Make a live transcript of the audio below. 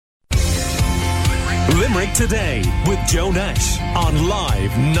Limerick Today with Joe Nash on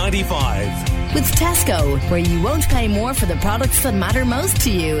Live 95. With Tesco, where you won't pay more for the products that matter most to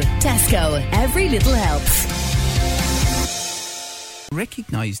you. Tesco, every little helps.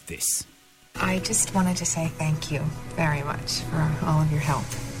 Recognise this. I just wanted to say thank you very much for all of your help.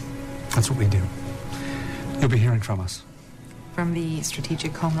 That's what we do. You'll be hearing from us. From the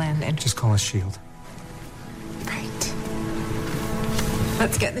Strategic Homeland and Just call us SHIELD. Right.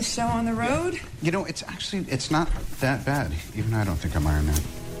 Let's get this show on the road. You know, it's not that bad. Even I don't think I'm Iron Man.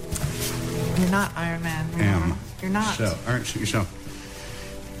 You're not Iron Man. Remember? You're not. So, all right, suit yourself.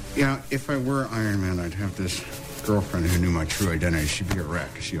 You know, if I were Iron Man, I'd have this girlfriend who knew my true identity. She'd be a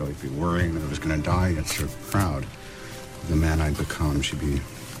wreck. She'd always be worrying that I was going to die, yet so proud of the man I'd become. She'd be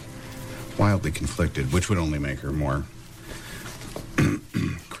wildly conflicted, which would only make her more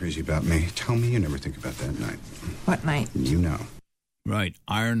crazy about me. Tell me you never think about that night. What night? You know. Right,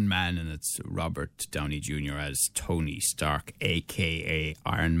 Iron Man, and it's Robert Downey Jr. as Tony Stark, a.k.a.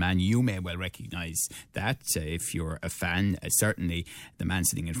 Iron Man. You may well recognise that if you're a fan. Certainly the man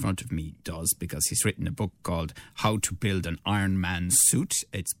sitting in front of me does, because he's written a book called How to Build an Iron Man Suit.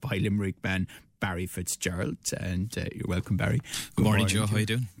 It's by Limerick man Barry Fitzgerald, and you're welcome, Barry. Good morning, Joe. How are you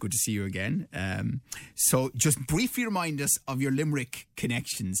doing? Good to see you again. So just briefly remind us of your Limerick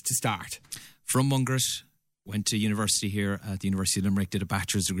connections to start. From Mungret, went to university here at the University of Limerick, did a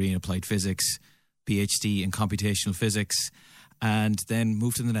bachelor's degree in applied physics, PhD in computational physics, and then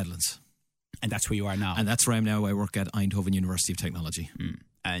moved to the Netherlands. And that's where you are now? And that's where I am now. I work at Eindhoven University of Technology.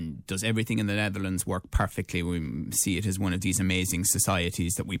 And does everything in the Netherlands work perfectly? We see it as one of these amazing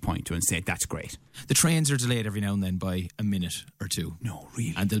societies that we point to and say, that's great. The trains are delayed every now and then by a minute or two. No,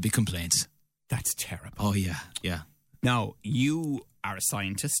 really? And there'll be complaints. That's terrible. Oh, yeah. Now, you are a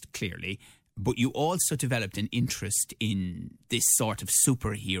scientist, clearly, but you also developed an interest in this sort of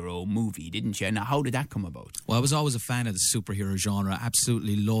superhero movie, didn't you? Now, how did that come about? Well, I was always a fan of the superhero genre. I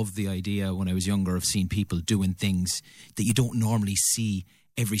absolutely loved the idea when I was younger of seeing people doing things that you don't normally see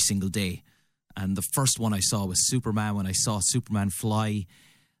every single day. And the first one I saw was Superman. When I saw Superman fly,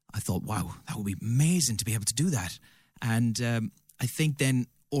 I thought, wow, that would be amazing to be able to do that. And I think then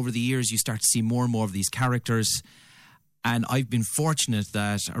over the years you start to see more and more of these characters. And I've been fortunate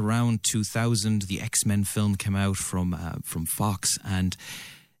that around 2000, the X-Men film came out from Fox. And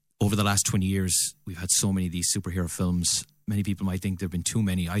over the last 20 years, we've had so many of these superhero films. Many people might think there have been too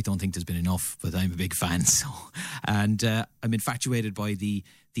many. I don't think there's been enough, but I'm a big fan. And I'm infatuated by the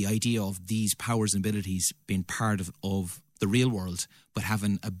idea of these powers and abilities being part of the real world, but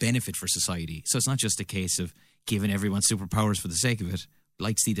having a benefit for society. So it's not just a case of giving everyone superpowers for the sake of it.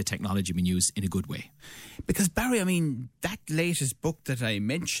 Like to see the technology being used in a good way. Because, Barry, I mean, that latest book that I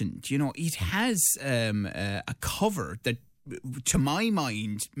mentioned, you know, it has a cover that, to my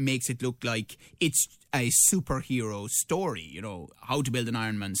mind, makes it look like it's a superhero story, you know, how to build an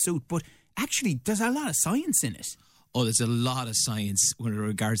Iron Man suit. But actually, there's a lot of science in it. Oh, there's a lot of science with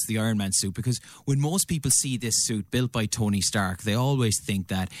regards to the Iron Man suit, because when most people see this suit built by Tony Stark, they always think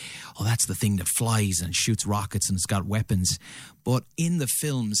that, oh, that's the thing that flies and shoots rockets and it's got weapons. But in the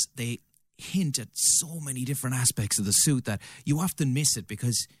films, they hint at so many different aspects of the suit that you often miss it,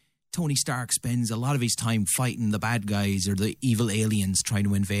 because Tony Stark spends a lot of his time fighting the bad guys or the evil aliens trying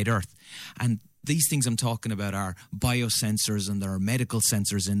to invade Earth. And these things I'm talking about are biosensors, and there are medical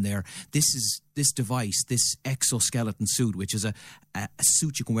sensors in there. This device, this exoskeleton suit, which is a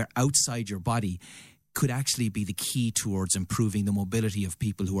suit you can wear outside your body, could actually be the key towards improving the mobility of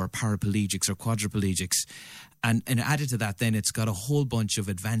people who are paraplegics or quadriplegics. And added to that, then it's got a whole bunch of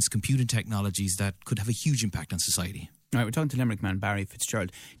advanced computing technologies that could have a huge impact on society. All right, we're talking to Limerick man Barry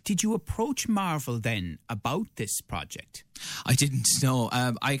Fitzgerald. Did you approach Marvel then about this project? I didn't know.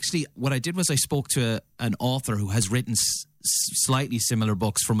 What I did was I spoke to an author who has written slightly similar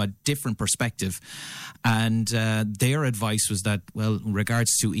books from a different perspective, and their advice was that, well, in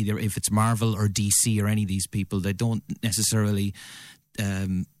regards to either if it's Marvel or DC or any of these people, they don't necessarily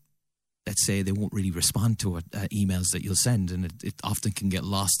let's say they won't really respond to emails that you'll send, and it often can get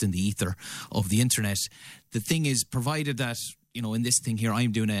lost in the ether of the internet. The thing is, provided that, you know, in this thing here,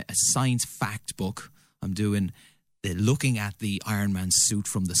 I'm doing a science fact book. I'm doing looking at the Iron Man suit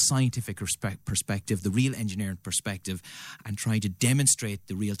from the scientific perspective, the real engineering perspective, and trying to demonstrate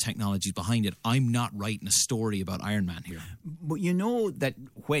the real technologies behind it. I'm not writing a story about Iron Man here. But you know that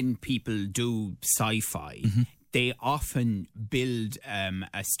when people do sci-fi, they often build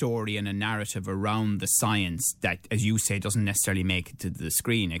a story and a narrative around the science that, as you say, doesn't necessarily make it to the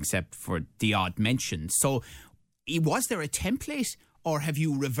screen except for the odd mention. So was there a template, or have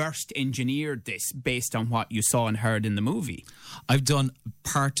you reversed engineered this based on what you saw and heard in the movie? I've done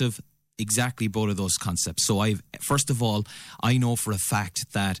part of exactly both of those concepts. So first of all, I know for a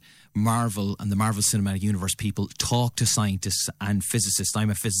fact that Marvel and the Marvel Cinematic Universe people talk to scientists and physicists. I'm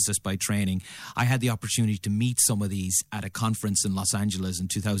a physicist by training. I had the opportunity to meet some of these at a conference in Los Angeles in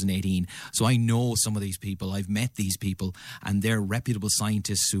 2018. So I know some of these people. I've met these people, and they're reputable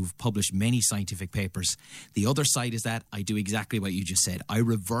scientists who've published many scientific papers. The other side is that I do exactly what you just said. I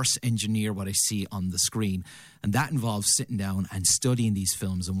reverse engineer what I see on the screen, and that involves sitting down and studying these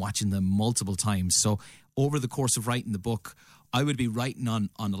films and watching them multiple times. So over the course of writing the book, I would be writing on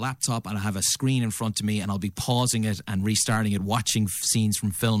a laptop, and I have a screen in front of me, and I'll be pausing it and restarting it, watching scenes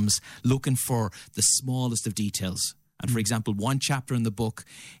from films, looking for the smallest of details. And for example, one chapter in the book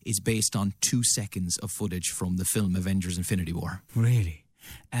is based on 2 seconds of footage from the film Avengers Infinity War. Really?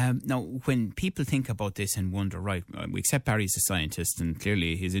 Now, when people think about this and wonder, right, we accept Barry's a scientist and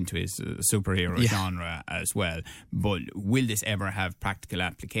clearly he's into his superhero genre as well, but will this ever have practical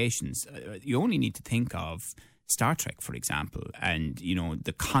applications? You only need to think of Star Trek, for example, and, you know,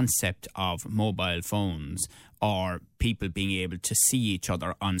 the concept of mobile phones or people being able to see each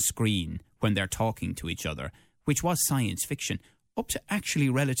other on screen when they're talking to each other, which was science fiction up to actually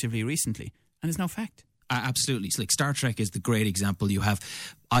relatively recently and is now fact. Absolutely. It's like Star Trek is the great example. You have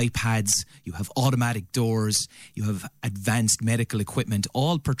iPads, you have automatic doors, you have advanced medical equipment,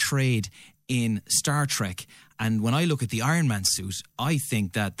 all portrayed in Star Trek. And when I look at the Iron Man suit, I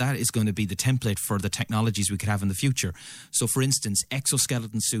think that is going to be the template for the technologies we could have in the future. So, for instance,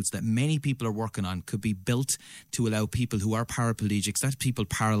 exoskeleton suits that many people are working on could be built to allow people who are paraplegics, that's people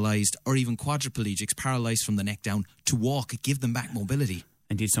paralysed, or even quadriplegics, paralysed from the neck down, to walk, give them back mobility.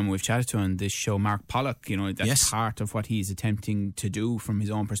 Indeed, someone we've chatted to on this show, Mark Pollock, you know, that's part of what he's attempting to do from his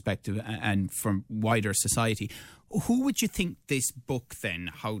own perspective and from wider society. Who would you think this book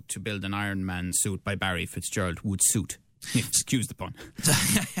then, How to Build an Iron Man Suit by Barry Fitzgerald, would suit? Excuse the pun.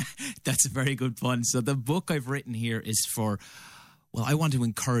 That's a very good pun. So the book I've written here is for... Well, I want to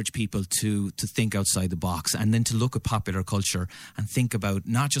encourage people to think outside the box and then to look at popular culture and think about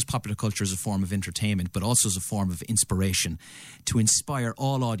not just popular culture as a form of entertainment, but also as a form of inspiration to inspire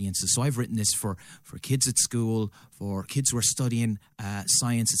all audiences. So I've written this for kids at school, for kids who are studying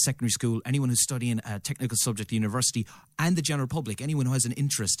science at secondary school, anyone who's studying a technical subject at university, and the general public, anyone who has an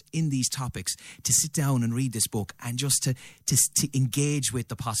interest in these topics, to sit down and read this book and just to engage with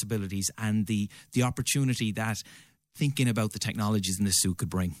the possibilities and the opportunity that thinking about the technologies in this suit could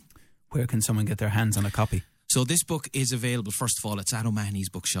bring. Where can someone get their hands on a copy? So this book is available, first of all, it's at O'Mahony's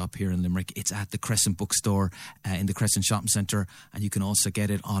bookshop here in Limerick. It's at the Crescent Bookstore in the Crescent Shopping Centre, and you can also get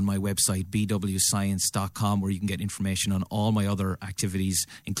it on my website, bwscience.com, where you can get information on all my other activities,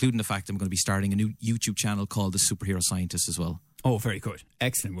 including the fact that I'm going to be starting a new YouTube channel called The Superhero Scientist as well. Oh, very good.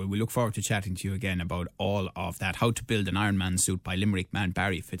 Excellent. Well, we look forward to chatting to you again about all of that. How to Build an Iron Man Suit by Limerick man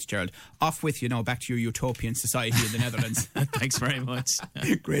Barry Fitzgerald. Off with you now, back to your utopian society in the Netherlands. Thanks very much.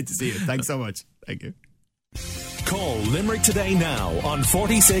 Great to see you. Thanks so much. Thank you. Call Limerick today now on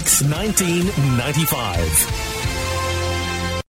 46 19 95.